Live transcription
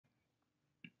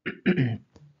Hello,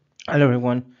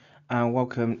 everyone, and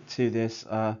welcome to this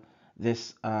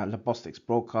Labostix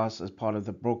broadcast as part of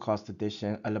the broadcast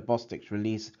edition, a Labostix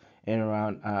release in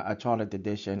around a chartered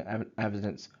edition,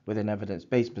 evidence with an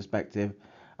evidence-based perspective.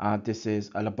 This is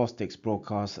a Labostix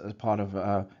broadcast as part of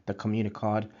the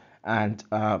Communicade and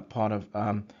part of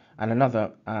and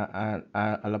another a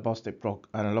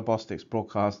Labostix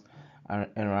broadcast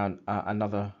in around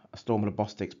another Storm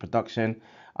Labostix production.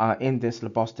 In this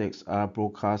Labostix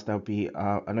broadcast, there'll be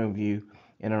an overview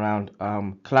in around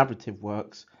collaborative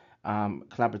works aligned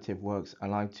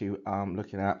to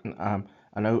looking at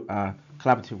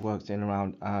collaborative works in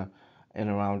around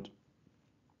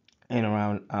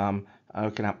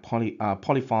looking at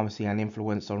polypharmacy and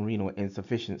influence on renal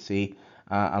insufficiency,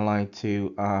 aligned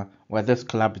to where this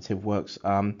collaborative works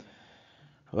was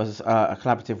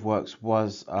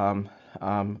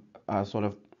sort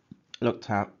of looked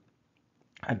at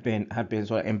had been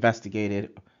sort of investigated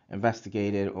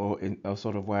or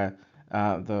sort of where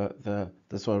the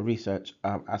sort of research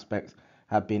aspects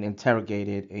have been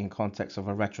interrogated in context of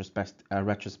a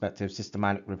retrospective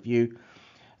systematic review.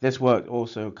 This work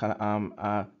also kind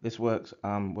of this works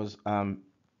was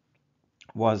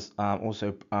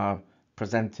also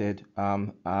presented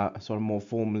sort of more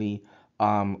formally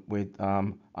with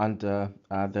under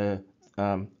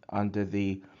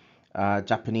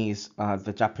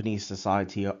the Japanese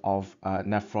Society of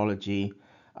Nephrology,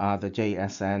 the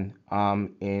JSN,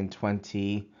 in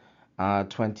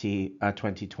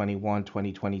 2021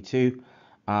 2022,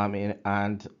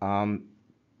 and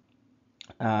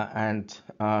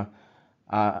uh,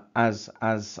 as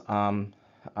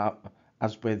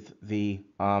with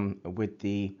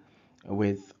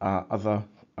other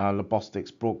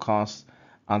Labostix broadcasts,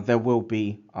 there will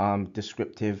be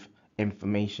descriptive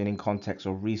information in context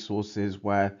of resources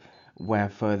where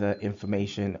further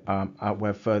information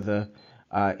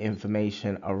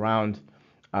around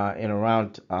in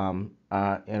around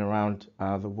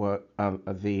the work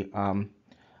the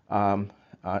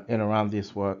in around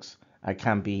these works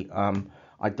can be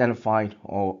identified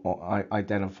or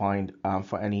identified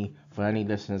for any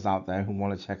listeners out there who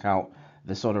want to check out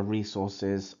the sort of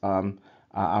resources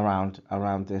around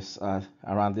this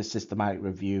systematic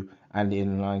review and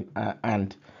in line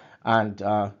and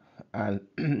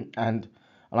and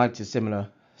aligned to similar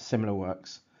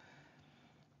works.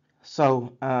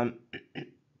 So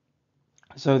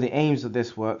so the aims of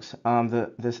this works,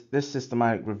 this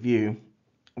systematic review,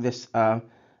 this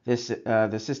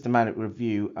the systematic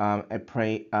review,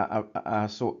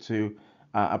 sought to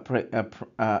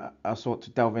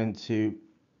delve into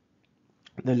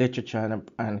the literature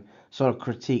and sort of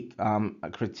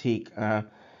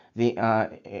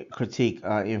the critique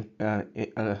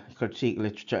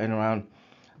literature in around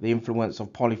the influence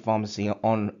of polypharmacy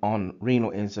on renal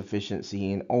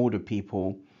insufficiency in older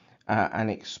people, and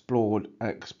explored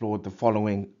the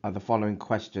following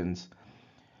questions.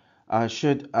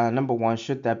 Should Number one,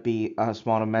 should there be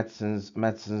smarter medicines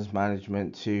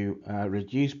management to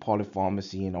reduce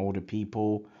polypharmacy in older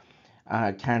people?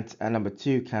 Can Number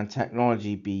two, can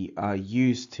technology be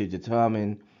used to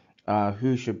determine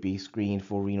who should be screened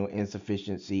for renal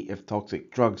insufficiency if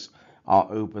toxic drugs are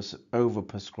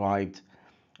overprescribed?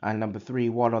 And number three,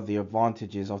 what are the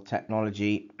advantages of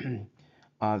technology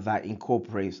that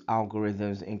incorporates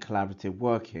algorithms in collaborative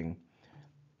working?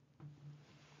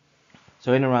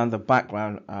 So in around the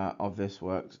background of this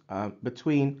work,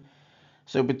 between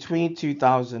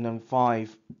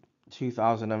 2005,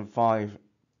 2005,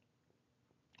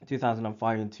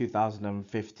 2005 and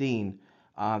 2015,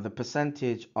 the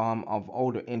percentage of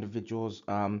older individuals,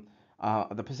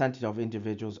 the percentage of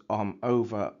individuals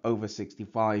over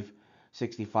 65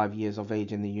 years of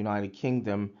age in the United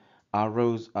Kingdom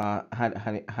rose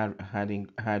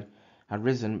had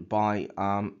risen by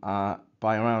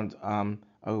around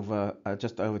over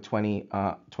just over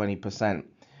 20%.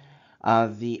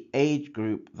 The age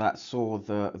group that saw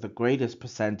the greatest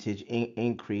percentage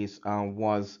increase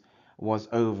was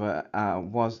over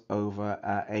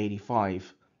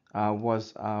 85,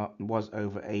 was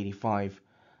over 85,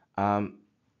 um,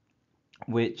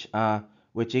 which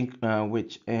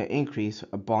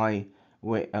increased by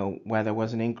where there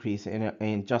was an increase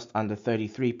in just under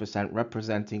 33%,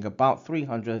 representing about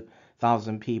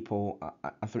 300,000 people,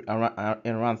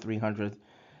 in around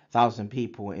 300,000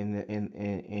 people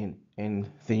in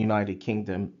the United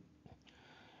Kingdom.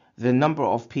 The number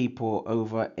of people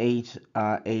over age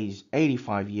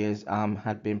 85 years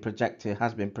has been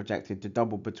projected to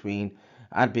double between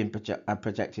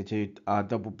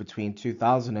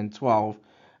 2012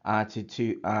 and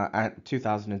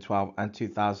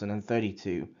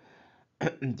 2032.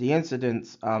 the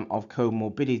incidence of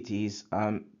comorbidities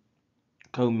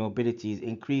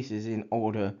increases in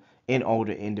older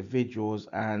individuals,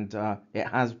 and it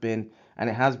has been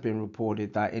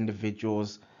reported that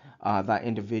individuals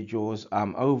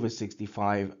over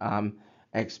 65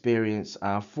 experience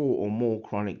four or more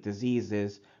chronic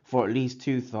diseases for at least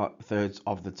two-thirds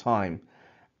of the time.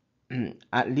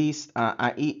 At least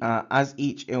as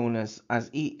each illness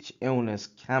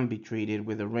can be treated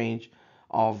with a range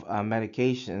of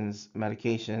medications,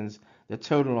 the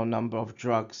total number of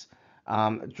drugs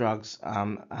and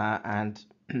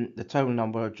the total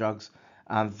number of drugs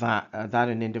that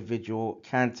an individual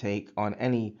can take on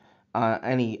any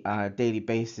daily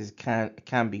basis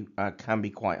can be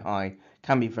quite high,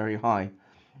 can be very high.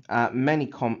 Many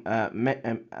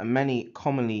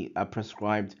commonly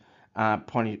prescribed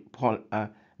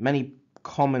many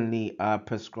commonly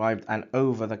prescribed and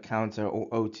over-the-counter or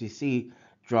OTC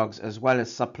drugs, as well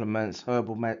as supplements,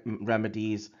 herbal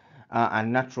remedies,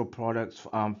 and natural products,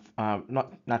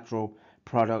 not natural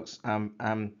products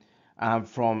from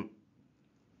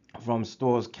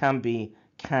stores can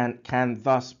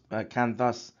thus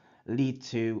lead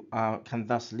to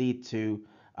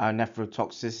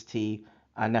nephrotoxicity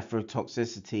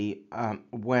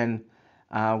when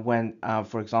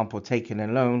for example taken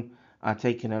alone,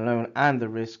 and the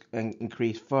risk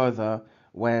increase further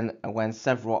when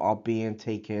several are being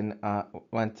taken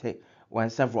when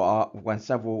several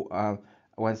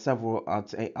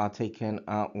are taken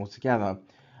altogether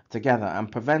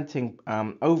and preventing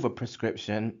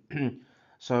overprescription.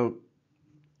 So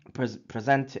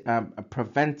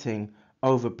preventing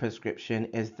overprescription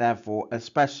is therefore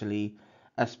especially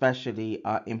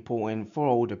important for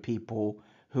older people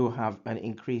who have an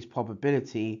increased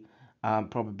probability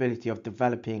of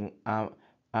developing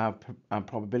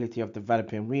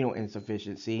renal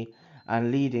insufficiency,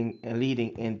 and leading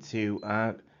into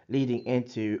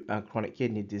chronic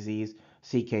kidney disease,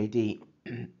 CKD.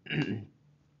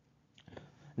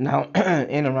 Now,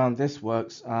 in around this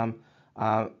works, the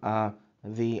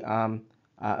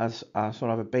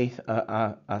sort of a base,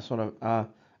 sort of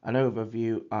an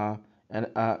overview, and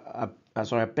a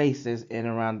basis in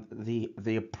around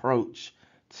the approach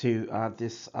to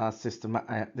this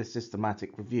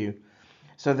systematic review.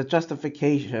 So the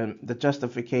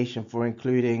justification for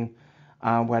including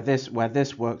where this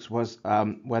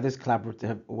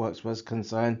collaborative works was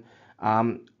concerned,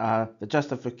 the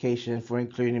justification for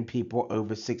including people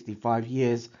over 65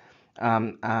 years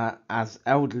as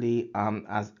elderly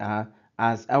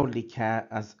care,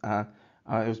 it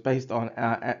was based on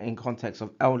in context of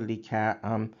elderly care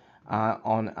on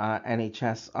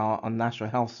NHS, on National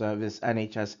Health Service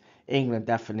NHS England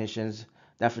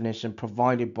definition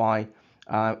provided by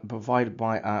a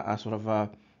sort of a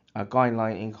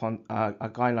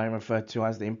guideline referred to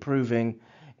as the improving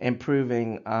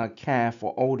care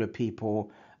for older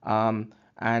people, and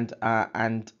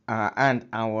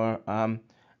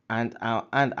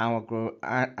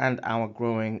our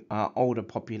growing older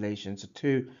population. So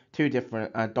two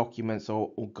different documents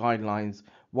or guidelines,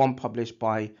 one published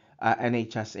by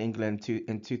NHS England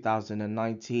in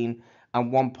 2019,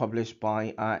 and one published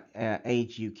by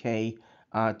Age UK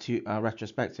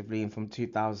retrospectively from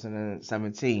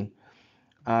 2017.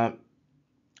 So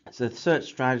the search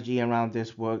strategy around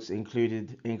this works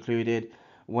included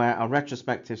where a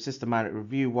retrospective systematic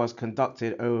review was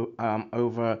conducted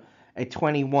over a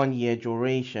 21-year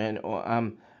duration,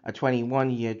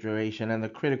 and the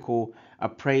critical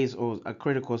appraisal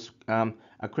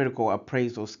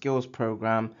skills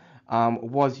program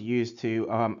was used to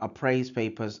appraise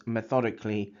papers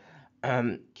methodically.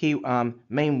 Key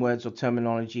main words or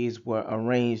terminologies were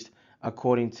arranged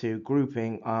according to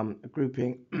grouping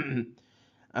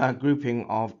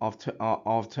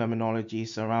of terminology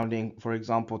surrounding, for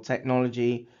example,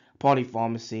 technology,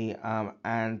 polypharmacy,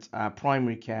 and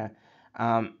primary care,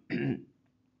 and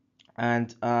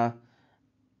at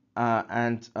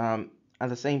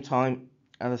the same time,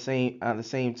 several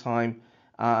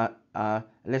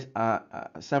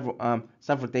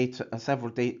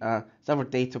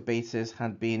databases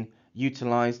had been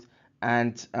utilized,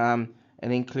 and an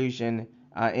inclusion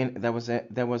in there was a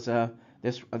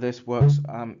this works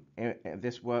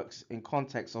in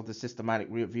context of the systematic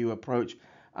review approach,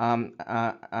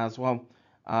 as well.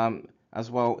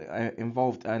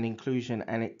 Involved an inclusion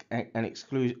and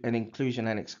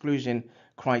exclusion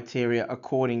criteria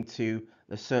according to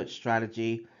the search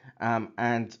strategy,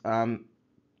 and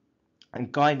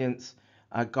guidance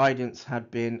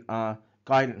had been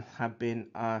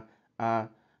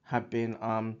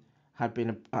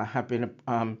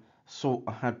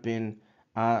sought had been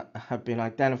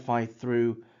identified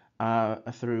through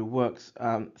through works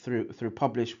through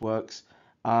published works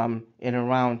in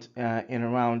around in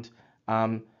around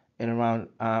in around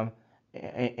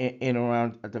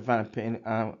developing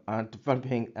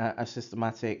a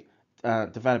systematic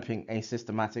developing a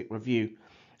systematic review,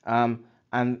 um,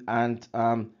 and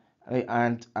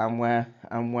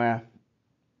where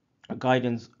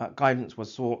guidance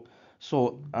was sought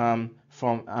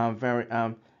from very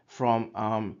from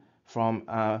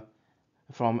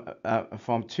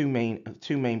from two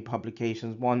main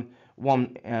publications, one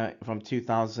from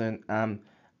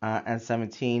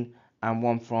 2017 and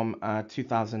one from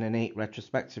 2008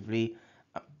 retrospectively,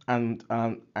 and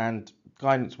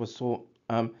guidance was sought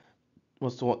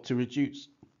to reduce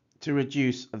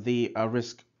the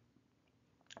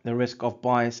risk of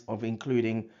bias of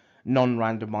including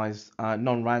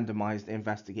non-randomized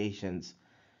investigations.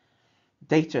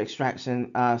 Data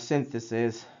extraction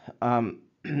synthesis in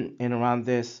around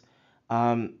this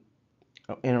um,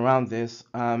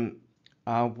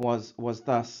 was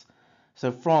thus.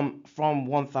 So from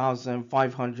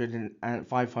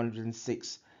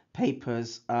 1,506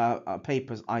 papers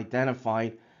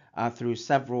identified through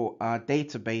several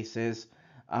databases,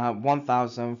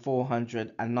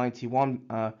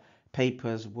 1,491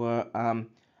 papers were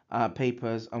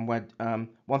papers and were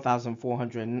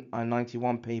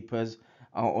 1,491 papers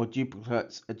or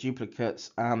duplicates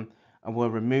were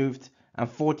removed, and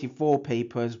 44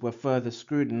 papers were further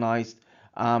scrutinized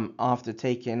after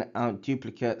taking out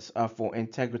duplicates for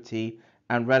integrity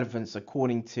and relevance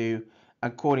according to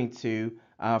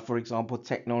for example,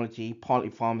 technology,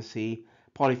 polypharmacy,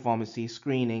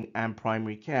 screening, and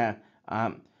primary care.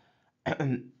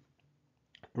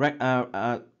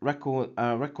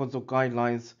 Records of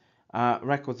guidelines,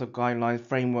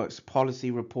 frameworks,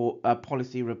 policy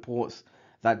reports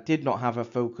that did not have a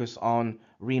focus on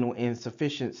renal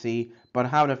insufficiency, but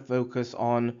had a focus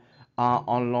on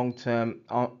long term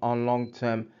health,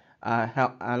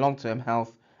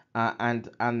 and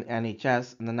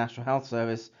NHS and the National Health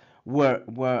Service were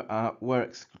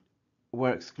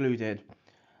excluded.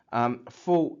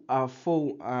 Full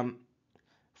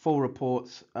full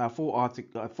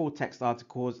text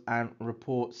articles and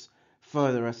reports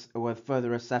were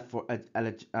further assessed for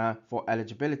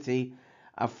eligibility.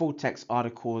 Full text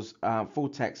articles were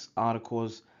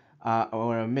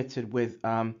omitted with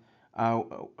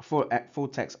full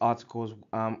text articles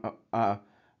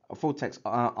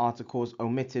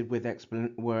omitted with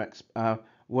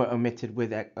were omitted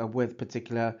with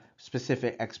particular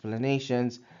specific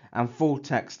explanations, and full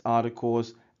text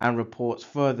articles and reports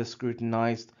were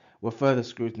further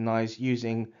scrutinized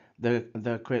using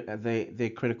the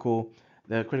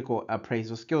critical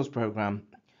appraisal skills program.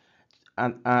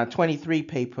 And 23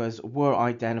 papers were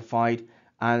identified,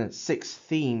 and six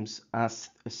themes were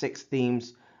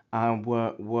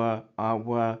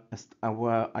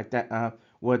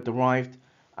derived,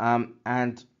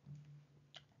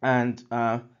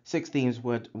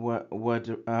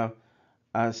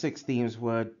 and six themes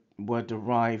were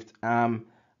derived, and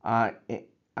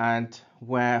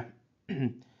where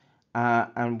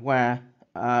and where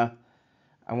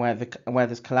where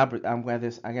this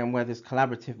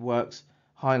collaborative works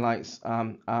highlights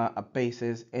a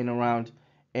basis in around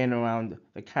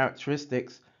the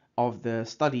characteristics of the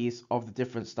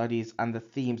different studies and the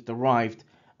themes derived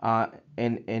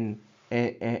and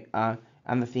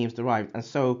the themes derived. And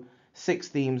so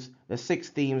the six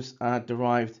themes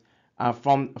derived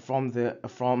from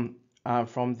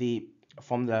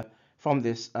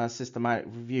this systematic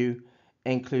review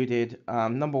included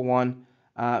number one,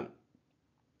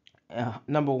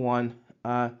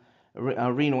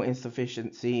 renal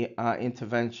insufficiency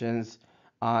interventions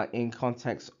in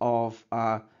context of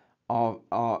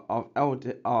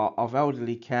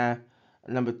elderly care.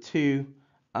 Number two,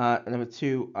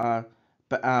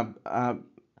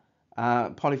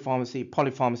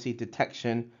 polypharmacy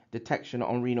detection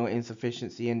on renal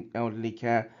insufficiency in elderly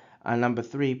care. And number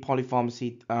three,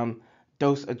 polypharmacy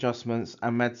dose adjustments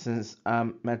and medicines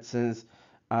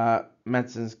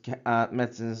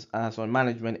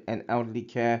management in elderly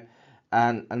care.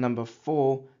 And number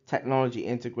four, technology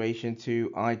integration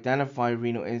to identify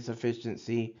renal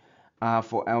insufficiency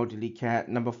for elderly care.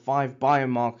 Number five,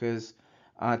 biomarkers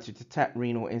to detect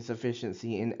renal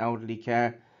insufficiency in elderly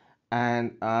care.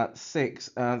 And six,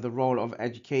 the role of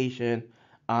education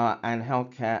and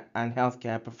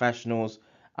healthcare professionals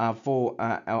for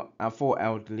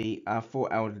elderly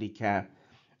care.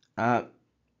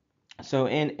 So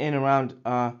in around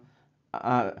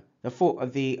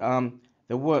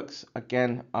the works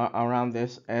again around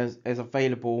this is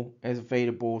available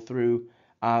through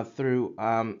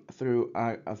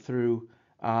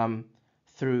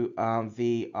through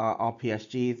the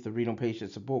RPSG, the Renal Patient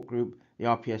Support Group, the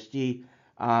RPSG,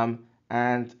 and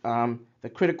the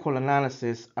critical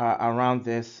analysis around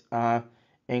this was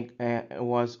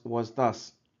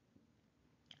thus: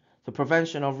 the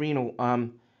prevention of renal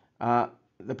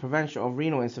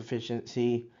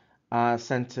insufficiency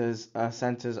centers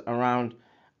around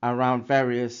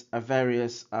various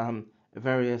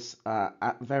various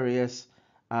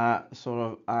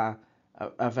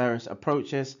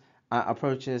approaches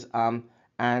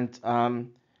and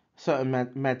certain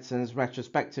medicines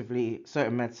retrospectively,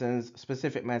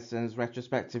 specific medicines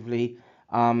retrospectively,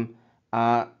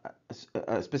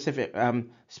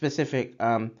 specific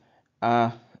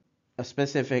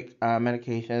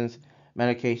medications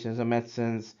and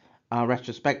medicines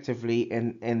retrospectively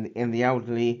in the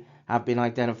elderly have been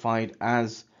identified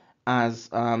as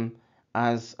where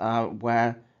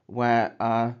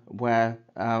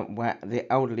the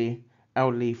elderly,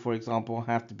 for example,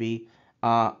 have to be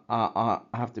sort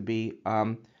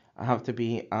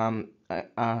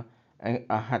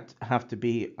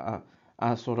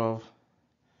of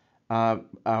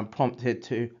prompted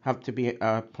to to be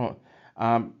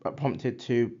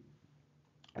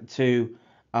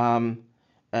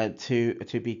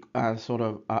sort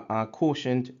of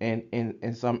cautioned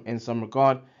in some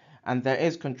regard, and there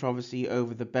is controversy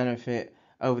over the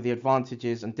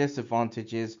advantages and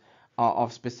disadvantages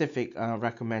of specific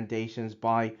recommendations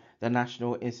by the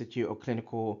National Institute of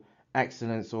Clinical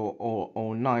Excellence,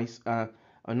 or NICE,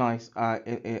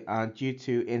 due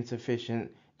to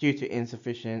insufficient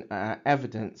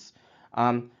evidence.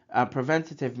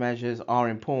 Preventative measures are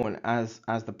important as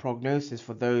the prognosis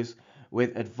for those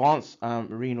with advanced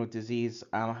renal disease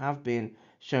have been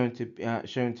shown to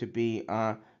be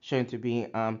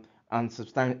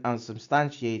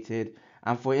unsubstantiated.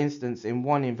 And for instance, in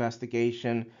one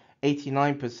investigation,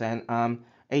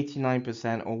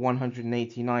 89% or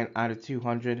 189 out of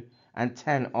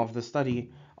 210 of the study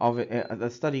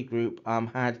group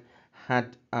had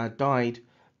died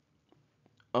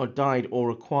or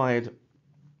required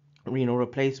renal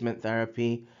replacement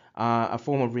therapy, a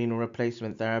form of renal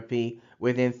replacement therapy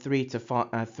within 3 to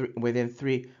 5 within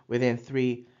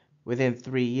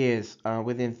 3 years,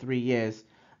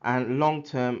 and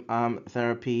long-term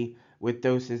therapy with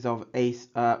doses of ACE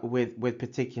with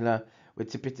particular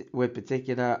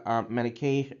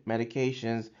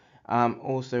medications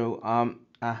also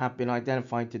have been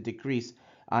identified to decrease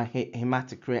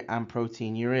hematocrit and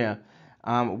proteinuria.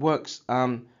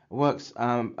 Works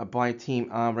by a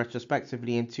team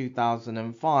retrospectively in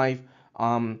 2005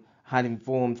 had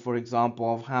informed, for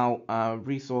example, of how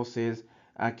resources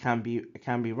can be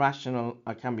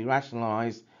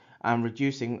rationalized,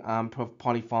 reducing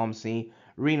polypharmacy,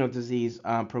 renal disease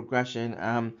progression,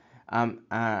 and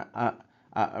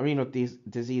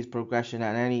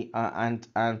any and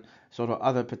sort of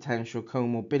other potential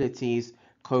comorbidities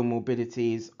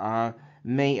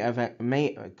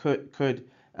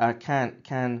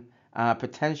can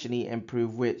potentially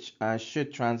improve, which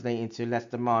should translate into less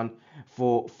demand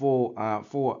for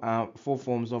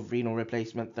forms of renal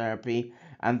replacement therapy,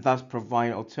 and thus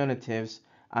provide alternatives,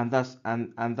 and thus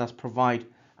provide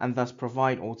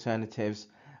alternatives.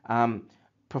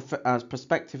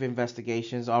 Prospective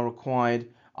investigations are required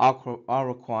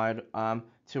to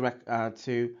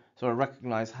sort of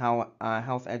recognize how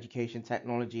health education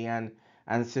technology and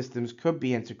systems could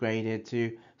be integrated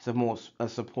to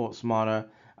support smarter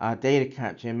data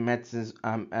capture in medicines,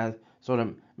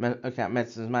 look at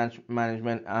medicines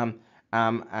management,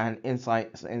 and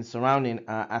insights in surrounding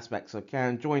aspects of care.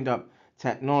 And joined up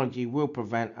technology will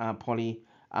prevent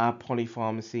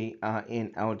polypharmacy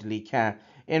in elderly care.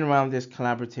 In around this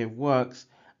collaborative works,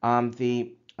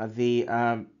 the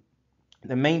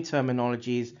main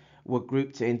terminologies were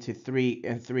grouped into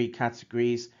three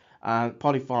categories: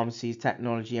 polypharmacy,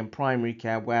 technology, and primary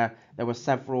care, where there were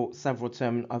several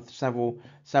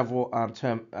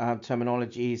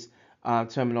terminologies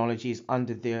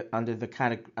under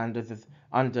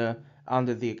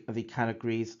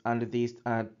these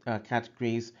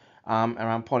categories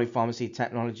around polypharmacy,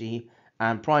 technology,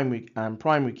 and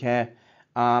primary care.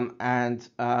 There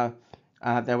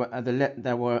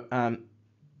were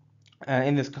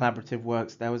in this collaborative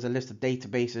works, there was a list of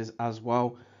databases as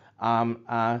well, and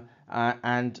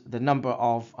the number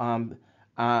of and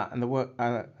the work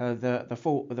the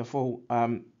full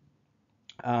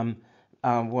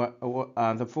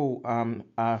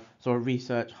sort of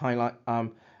research highlight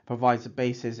provides a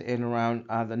basis in around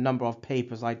the number of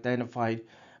papers identified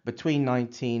between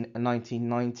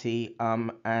 1990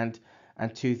 and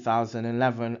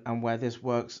 2011, and where this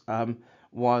works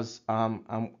was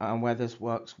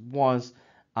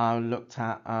looked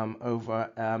at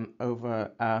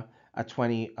over a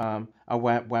 20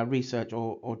 where research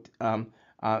or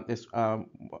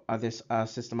this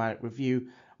systematic review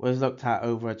was looked at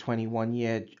over a 21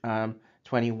 year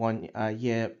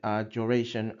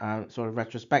duration, sort of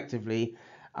retrospectively,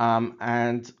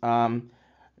 and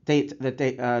the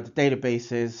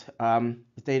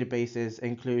databases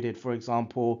included, for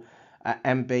example,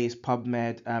 Embase,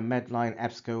 PubMed, Medline,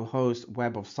 EBSCO-host,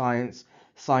 Web of Science,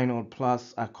 Synod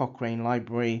Plus, Cochrane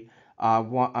Library,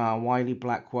 Wiley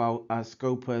Blackwell,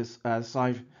 Scopus,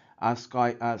 SciFinder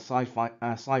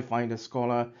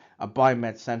Scholar,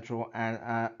 Biomed Central,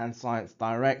 and Science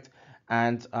Direct,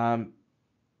 and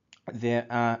there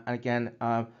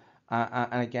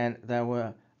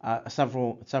were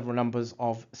several numbers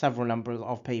of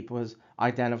papers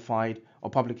identified, or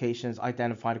publications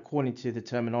identified according to the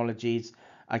terminologies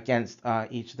against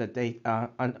each of the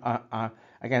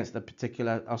against the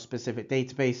particular or specific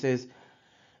databases.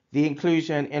 The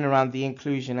inclusion in around the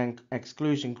inclusion and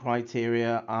exclusion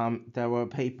criteria, there were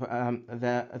papers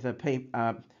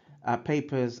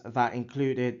that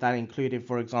included,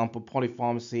 for example,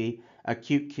 polypharmacy,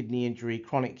 acute kidney injury,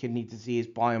 chronic kidney disease,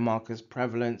 biomarkers,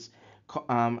 prevalence,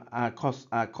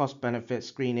 cost benefit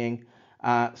screening,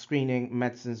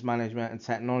 medicines management and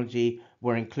technology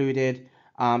were included.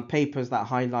 Papers that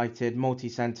highlighted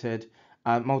multi-centered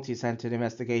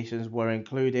investigations were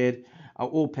included.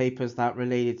 All papers that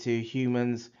related to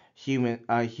humans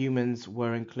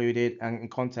were included, and in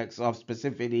context of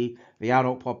specifically the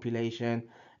adult population.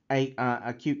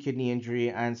 Acute kidney injury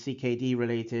and CKD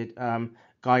related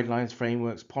guidelines,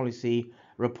 frameworks, policy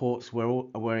reports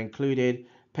were included.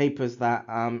 Papers that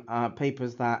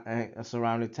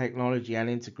surrounded technology and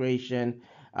integration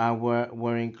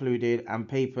were included, and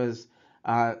papers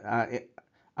and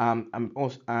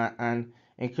also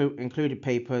included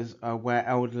papers where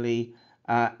elderly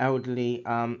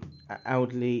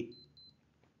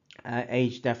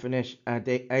age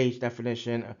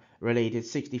definition related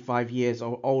 65 years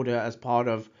or older as part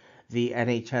of the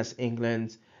NHS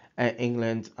England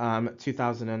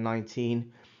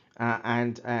 2019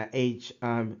 and age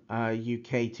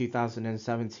UK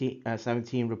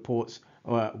 2017 reports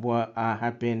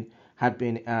had been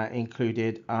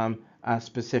included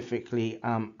specifically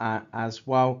as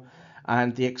well.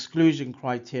 And the exclusion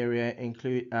criteria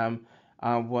include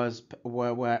was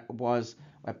where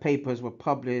papers were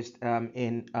published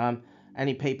in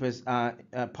any papers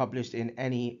published in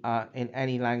any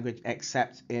language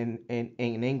except in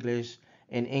English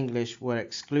were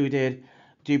excluded.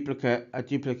 Duplicate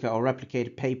or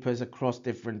replicated papers across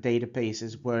different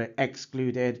databases were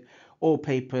excluded. All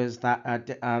papers that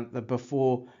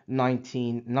before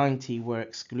 1990 were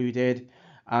excluded.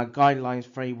 Guidelines,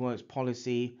 frameworks,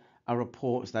 policy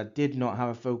reports that did not have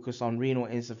a focus on renal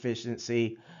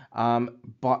insufficiency,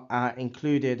 but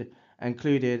included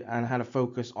and had a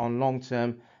focus on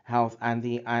long-term health and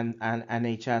the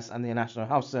NHS and the National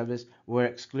Health Service were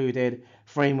excluded.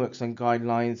 Frameworks and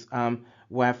guidelines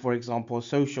where, for example,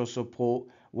 social support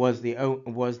was the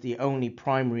only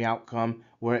primary outcome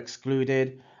were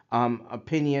excluded.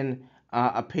 Opinion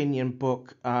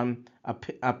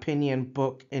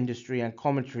book industry and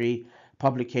commentary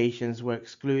publications were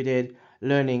excluded.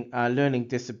 Learning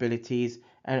disabilities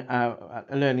and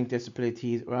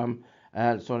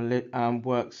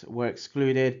works were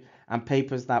excluded, and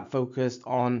papers that focused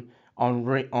on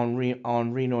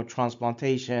renal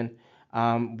transplantation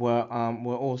were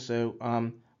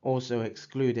also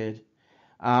excluded.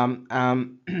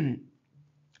 And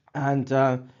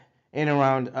in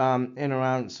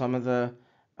around some of the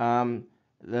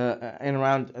in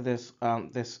around this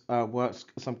works,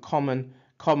 some common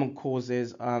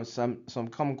causes, some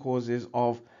common causes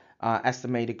of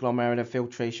estimated glomerular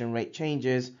filtration rate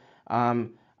changes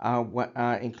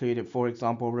included, for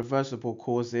example, reversible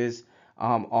causes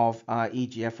of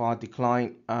EGFR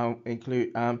decline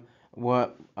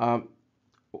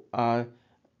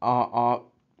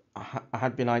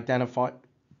had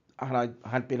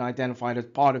been identified as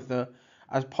part of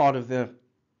the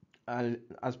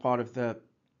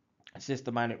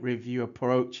systematic review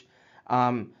approach,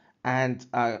 and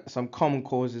some common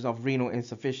causes of renal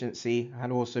insufficiency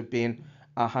had also been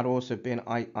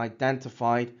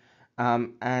identified,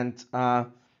 and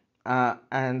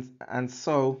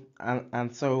so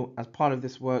as part of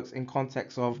this works in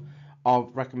context of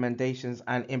recommendations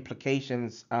and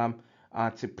implications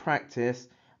to practice,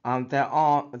 there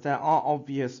are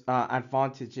obvious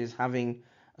advantages having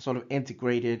sort of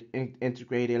integrated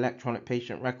electronic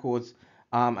patient records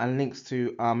and links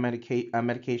to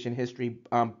medication history,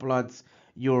 bloods,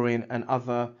 urine, and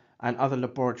other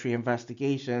laboratory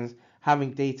investigations.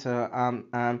 having data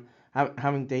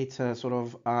having data sort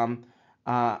of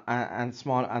and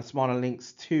smarter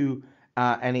links to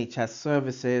NHS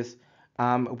services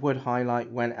would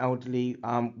highlight when elderly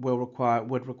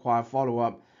would require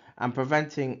follow-up, and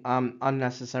preventing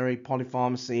unnecessary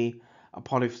polypharmacy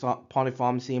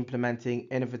implementing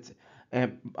innovative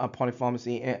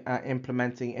polypharmacy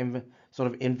implementing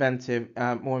sort of inventive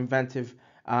more inventive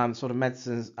sort of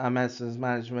medicines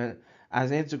management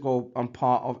as integral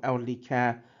part of elderly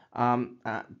care, part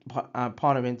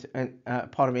of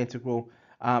integral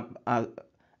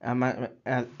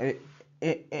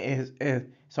it is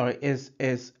sorry is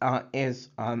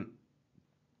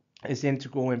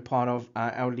integral in part of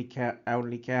elderly care,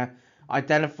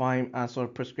 identifying sort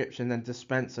of prescription and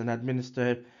dispense and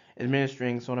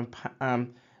administering sort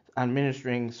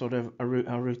of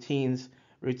routines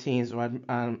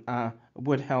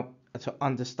would help to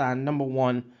understand, number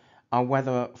one,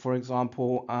 whether, for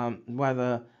example,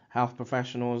 whether health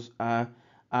professionals,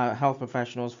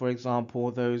 for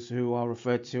example, those who are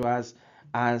referred to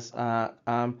as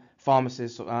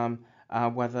pharmacists,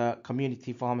 whether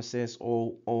community pharmacists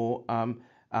or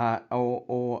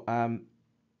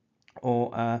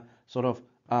sort of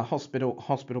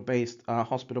hospital-based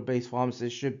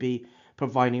pharmacists should be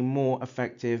providing more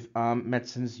effective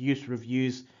medicines use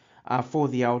reviews for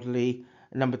the elderly.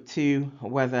 Number two,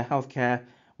 whether healthcare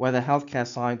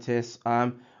scientists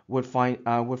would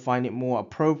find it more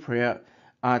appropriate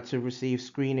to receive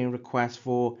screening requests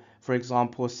for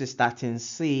example, cystatin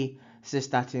C,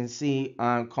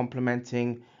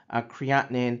 complementing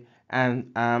creatinine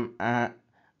and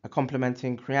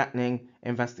complementing creatinine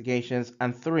investigations.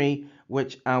 And three,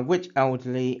 which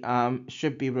elderly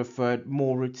should be referred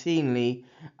more routinely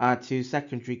to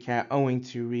secondary care owing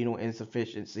to renal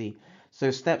insufficiency.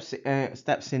 So steps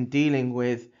in dealing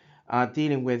with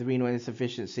renal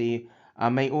insufficiency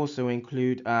may also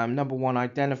include, number one,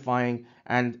 identifying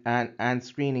and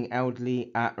screening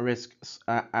elderly at risk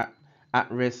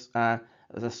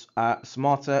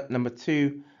smarter. Number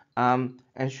two,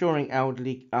 ensuring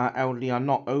elderly are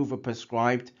not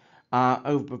overprescribed,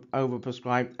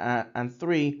 and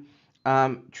three,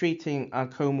 treating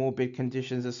comorbid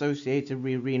conditions associated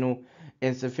with renal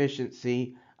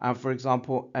insufficiency, for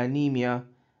example, anemia,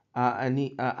 and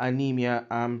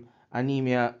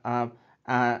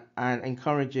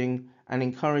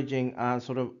encouraging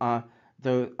sort of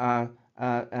the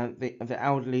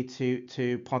elderly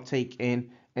to partake in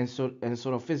sort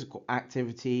of physical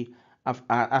activity, of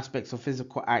aspects of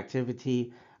physical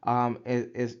activity,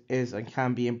 is and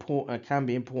can be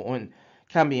important.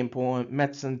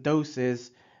 Medicine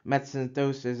doses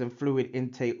and fluid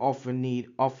intake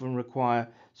often require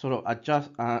sort of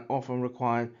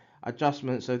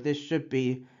adjustment. So this should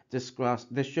be discussed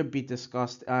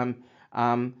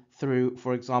through,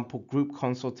 for example, group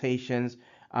consultations,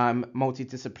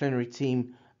 multidisciplinary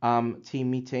team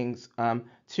meetings,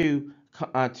 to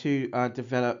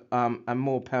develop a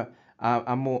more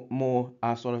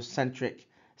sort of centric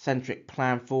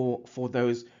plan for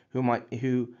those who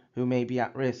may be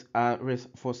at risk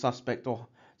for suspect or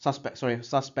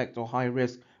high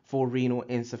risk for renal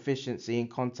insufficiency, in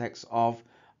context of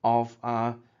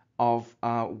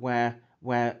where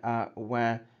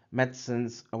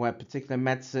medicines, where particular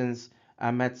medicines,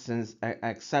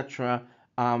 etc.,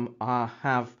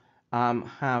 have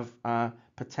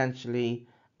potential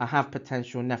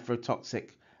nephrotoxic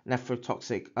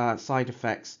side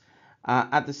effects.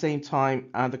 At the same time,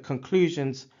 the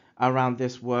conclusions around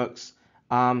this works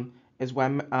is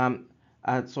when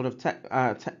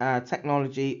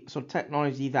technology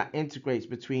that integrates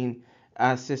between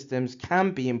systems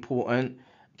can be important.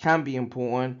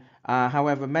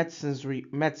 However,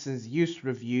 medicines use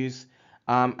reviews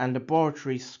and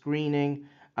laboratory screening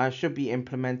should be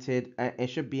implemented. It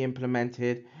should be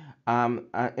implemented for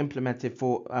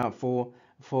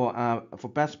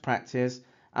best practice.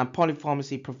 And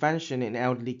polypharmacy prevention in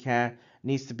elderly care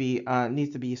needs to be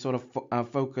sort of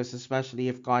focused, especially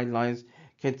if guidelines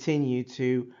continue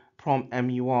to prompt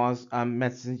MURs,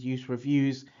 medicines use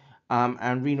reviews,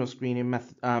 and renal screening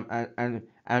method,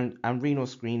 and renal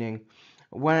screening,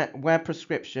 where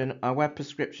prescriptions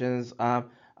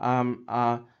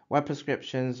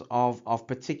of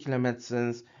particular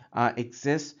medicines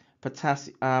exist.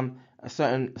 Certain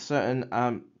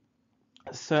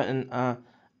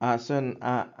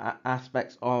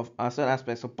aspects of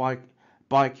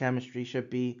biochemistry should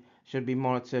be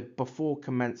monitored before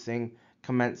commencing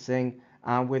within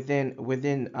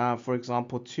for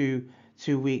example 2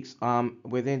 weeks,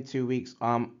 within 2 weeks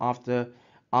after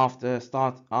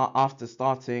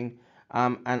starting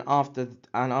and after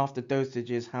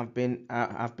dosages have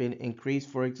been increased,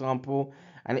 for example,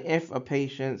 and if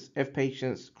patients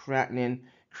creatinine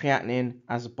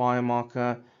as a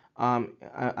biomarker,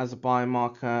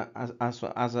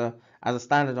 as a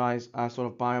standardized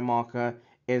sort of biomarker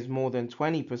is more than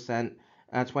 20%,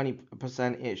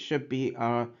 20%,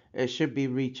 it should be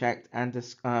rechecked and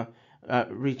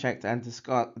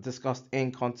discussed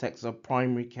in context of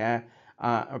primary care.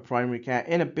 Primary care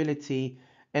inability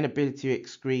to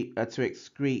excrete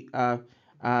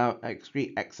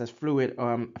excess fluid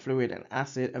and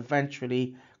acid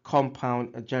eventually compound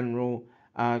a general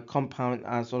compound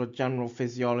sort of general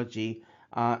physiology,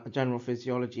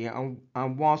 and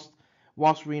whilst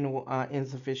renal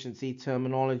insufficiency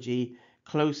terminology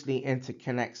closely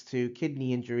interconnects to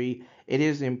kidney injury, it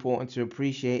is important to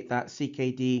appreciate that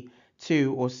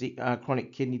CKD2, or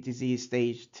chronic kidney disease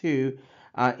stage 2,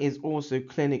 is also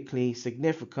clinically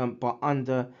significant but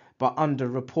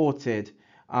underreported.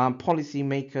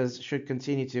 Policymakers should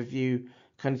continue to view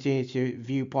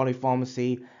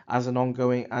polypharmacy as an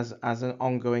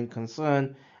ongoing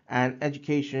concern, and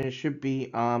education should be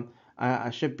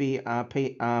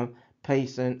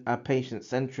patient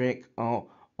centric, or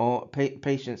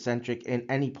patient centric in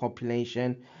any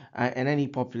population,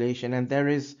 and there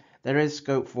is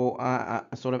scope for a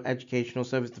sort of educational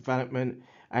service development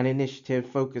and initiative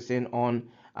focusing on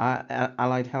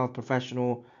allied health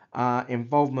professional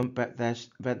involvement, but there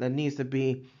needs to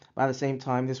be, at the same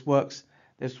time, this works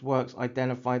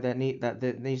identify that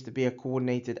there needs to be a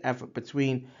coordinated effort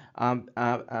between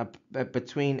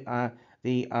between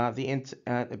the int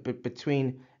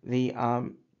between the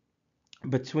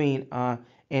between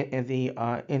in the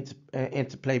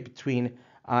interplay between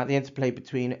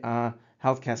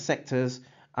healthcare sectors,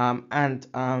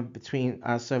 and between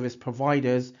service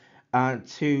providers,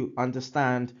 to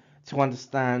understand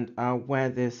where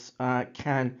this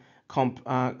can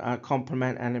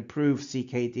complement and improve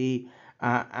CKD,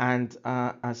 and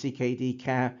CKD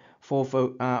care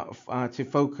to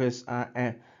focus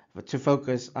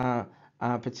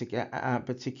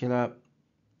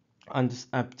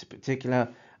particular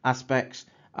aspects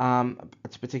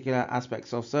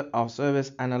of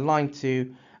service, and aligned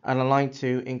to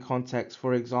in context,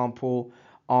 for example,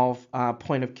 of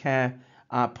point of care,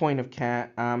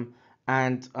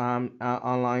 and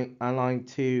aligned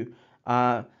to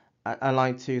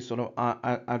sort of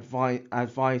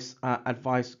advice,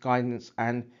 guidance,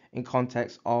 and in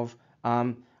context of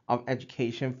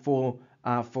education for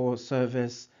the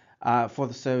services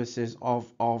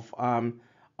of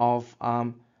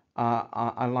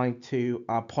aligned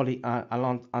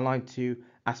to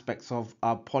aspects of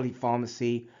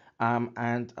polypharmacy,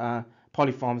 and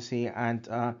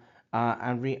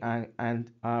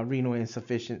renal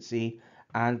insufficiency,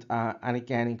 and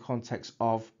again in context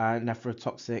of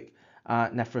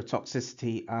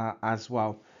nephrotoxicity as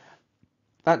well.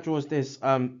 That draws this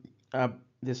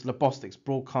Labostix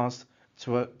broadcast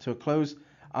to a close,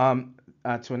 to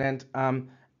an end.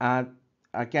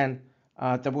 Again,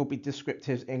 there will be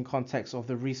descriptives in context of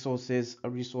the resources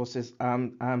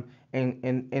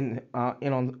in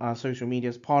on social media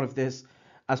as part of this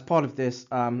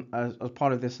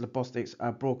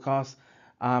Labostix broadcast.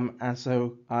 And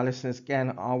so listeners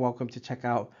again are welcome to check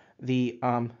out the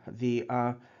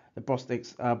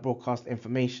Labostix broadcast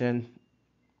information,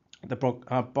 the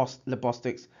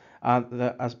Labostix,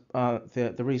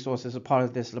 the resources are part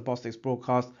of this Labostix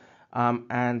broadcast.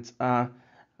 And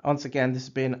once again, this has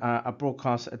been a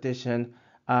broadcast edition,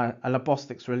 a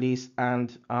Labostix release,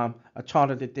 and a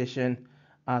chartered edition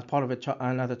as part of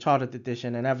another chartered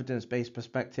edition, an evidence-based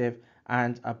perspective,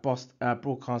 and a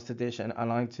broadcast edition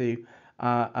aligned to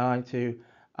the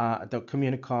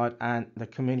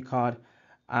Communicade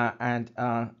and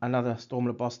another Storm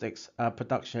Labostix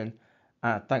production.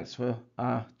 Thanks for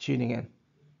tuning in.